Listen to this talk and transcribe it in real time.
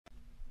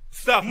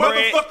Stuff,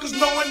 motherfuckers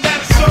knowing that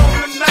it's on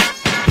tonight.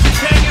 We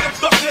can't get a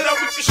bucket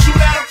up, we can shoot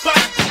out a fight.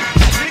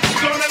 Niggas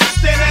don't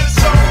understand that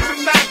it's on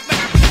tonight.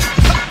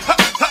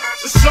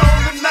 It's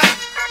on tonight.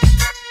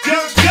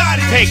 Young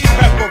Gotti. Take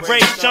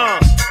preparation,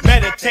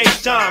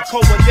 meditation,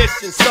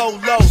 coalition,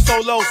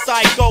 solo,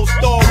 psycho,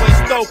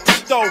 stowaways,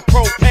 stow,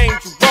 propane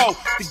to roll.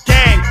 The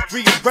gang,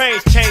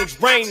 rearrange, change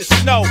rain to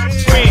snow.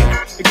 Scream,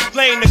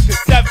 explain the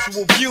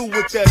conceptual view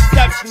with the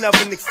exception of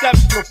an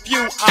exceptional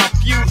few. I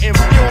few and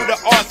fuel the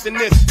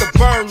arsonist to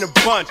burn the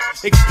bunch.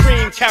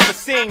 Extreme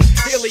kerosene,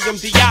 helium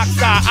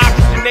dioxide,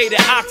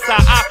 oxygenated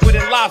oxide, awkward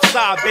and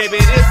lopside. Baby,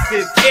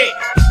 this is it.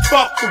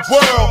 Fuck the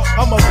world,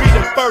 I'ma be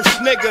the first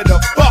nigga to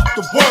fuck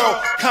the world.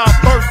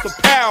 Converse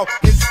apparel,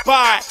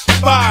 inspired,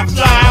 fire,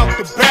 fly out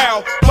the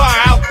barrel,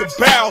 fire out the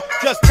barrel.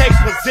 Just take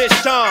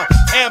position,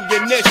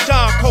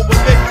 ammunition,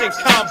 coalition,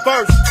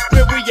 converse.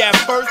 Where we at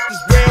first is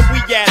where we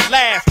at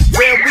last,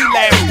 where we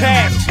last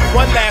past.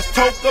 One last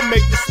token,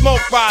 make the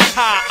smoke rise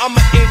high. I'ma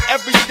end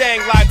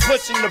everything like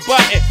pushing the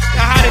button.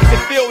 Now how does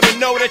it feel to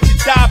know that you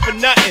die for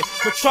nothing?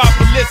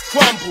 Metropolis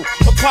crumble,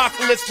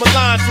 apocalypse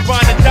malign,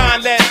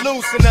 Tyrannodyne let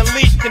loose and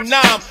unleash the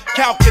nine.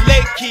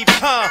 Calculate, keep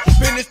calm.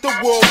 Finish the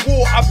world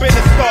war, I've been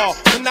a star.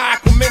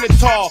 Maniacal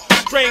minotaur,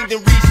 strained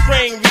and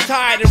restrained,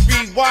 retired and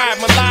rewired.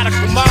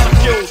 Melodical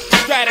molecules,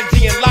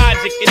 strategy and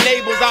logic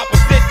enables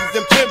oppositions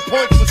and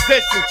pinpoint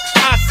positions.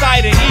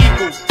 Eyesight and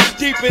eagles,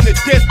 deep in the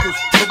distance.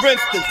 For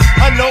instance,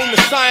 unknown to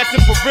science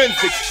and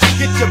forensics.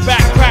 Get your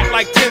back cracked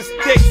like 10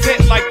 sticks,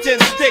 hit like 10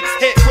 sticks,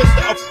 hit with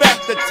the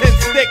effect of 10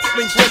 sticks,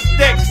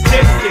 linguistics.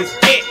 This is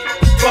it.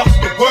 Fuck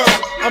the world,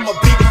 I'ma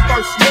be the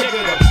first nigga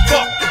to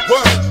fuck the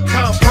world.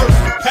 Converse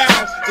the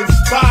pound,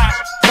 inspire,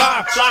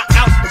 fire, fly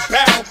out the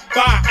barrel,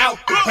 fire out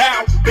the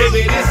barrel.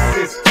 Baby, this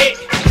is it.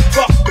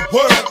 Fuck the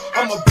world,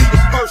 I'ma be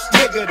the first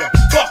nigga to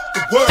fuck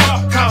the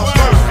world.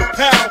 Converse the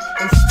pound,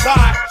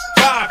 inspire,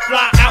 fire,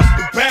 fly out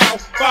the barrel,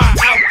 fire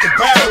out the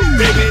barrel.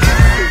 Baby,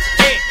 this is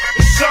it.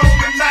 It's on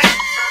tonight.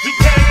 We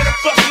can't get a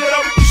bucket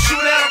up, we can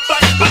shoot out a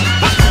fight.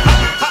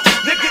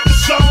 Nigga,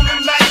 it's on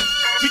tonight.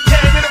 We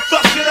can't get a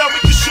bucket up, we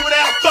can shoot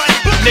out a fight.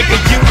 Nigga,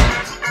 you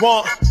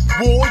want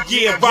war?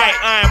 Yeah, right.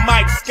 Iron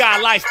Mike,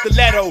 Skylight,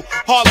 Stiletto,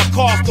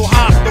 Holocaustal,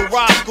 hostile,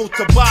 Roscoe,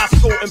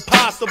 Tabasco,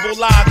 impossible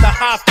lives, the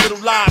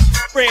hospitalized.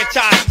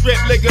 Franchise strip,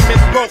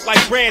 ligaments broke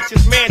like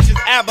branches, mansions,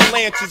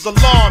 avalanches,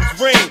 alarms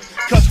ring.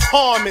 Cause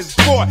harm is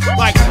brought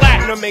like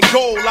platinum and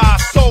gold,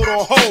 eyes sold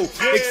on hold.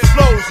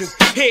 Explosions,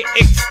 hit,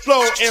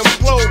 explode,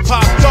 implode,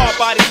 pop dog,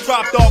 bodies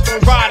dropped off on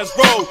Riders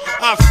Road.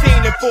 I've seen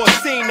and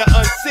foreseen the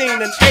unseen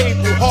and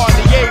able,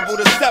 hardly able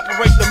to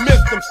separate the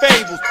myths and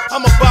fables.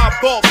 I'm a Bob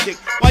Baltic,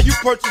 while you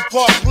purchase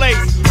Park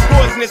Place.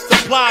 Poisonous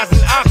supplies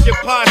and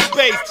occupy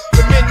space.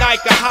 The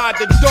midnight can hide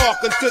the dark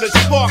until the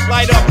spark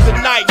light up the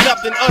night.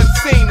 Nothing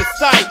unseen to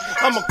sight.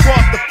 I'm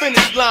across the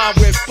finish line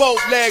with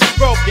both legs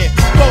broken,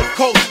 both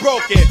coats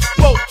broken,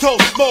 both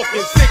toes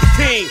smoking.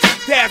 16,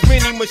 that's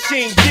mini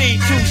machine G,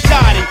 too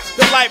shoddy.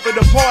 The life of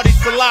the party,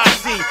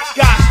 Selassie,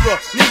 Gostra,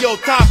 Neo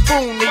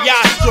Typhoon, the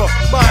Yastra.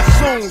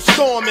 Monsoon,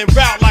 storm and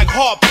route like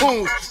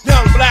harpoons.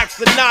 Young black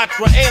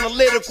Sinatra,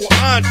 analytical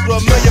entre,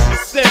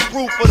 1,000,000%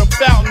 proof of the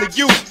fountain of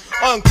youth.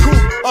 Uncouth,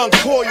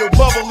 uncoil,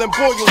 bubble and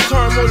boil,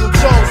 turmoil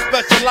zones,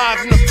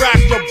 specialize in the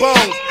fracture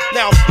bones.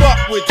 Now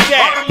fuck with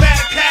that.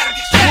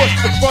 Push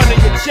the front of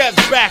your chest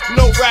back,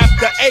 no rap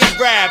the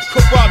A-Rab,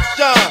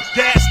 corruption.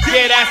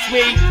 Yeah, that's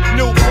me.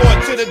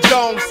 Newport to the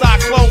dome,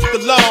 Cyclone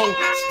Stallone.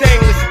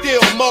 Stainless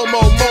steel,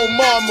 Momo,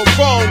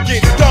 Marone,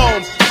 get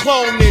dome,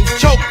 clone and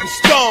choke and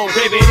stone.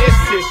 Baby, this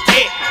is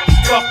it.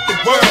 Fuck the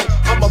world,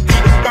 I'ma be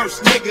the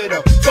first nigga to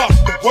fuck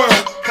the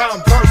world.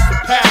 Converse the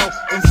pound,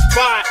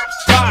 inspired,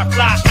 fire,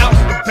 fly out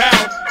the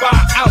barrel,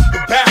 fire out the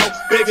barrel.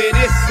 Baby,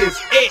 this is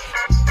it.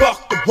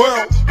 Fuck the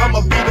world,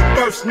 I'ma be the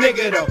first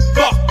nigga to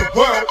fuck the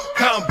world.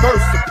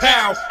 Converse the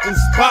pound,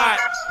 inspired,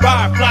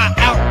 fire, fly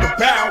out the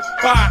barrel,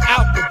 fire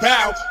out the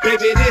barrel.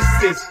 Baby,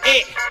 this is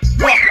it.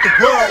 Fuck the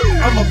world,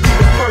 I'ma be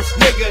the first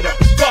nigga to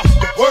fuck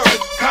the world.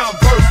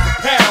 Converse the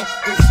pound,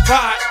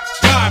 inspired,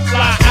 fire,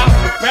 fly out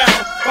the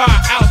barrel,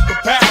 fire out the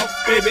barrel.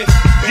 Baby,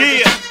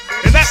 yeah,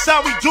 and that's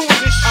how we doing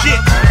this shit.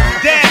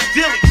 Dash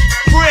Dilly,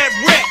 Fred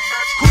Wet,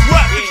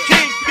 Kurupt, the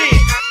Kingpin,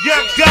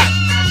 Young Gotti,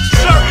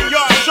 serving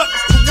y'all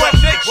suckers to one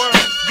nation.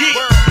 Yeah,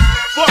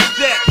 fuck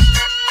that.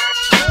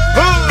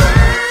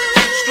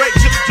 Straight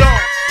to the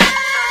dome.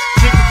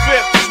 Take the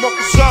fifth, smoke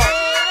a zone.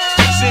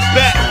 Sit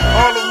back,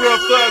 all the real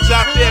thugs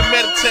out there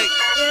meditate.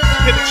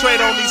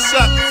 Penetrate on these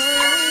suckers.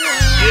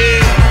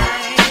 Yeah,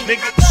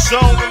 nigga, it's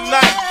on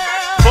tonight.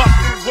 Fuck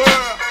the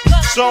world,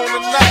 it's on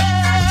tonight.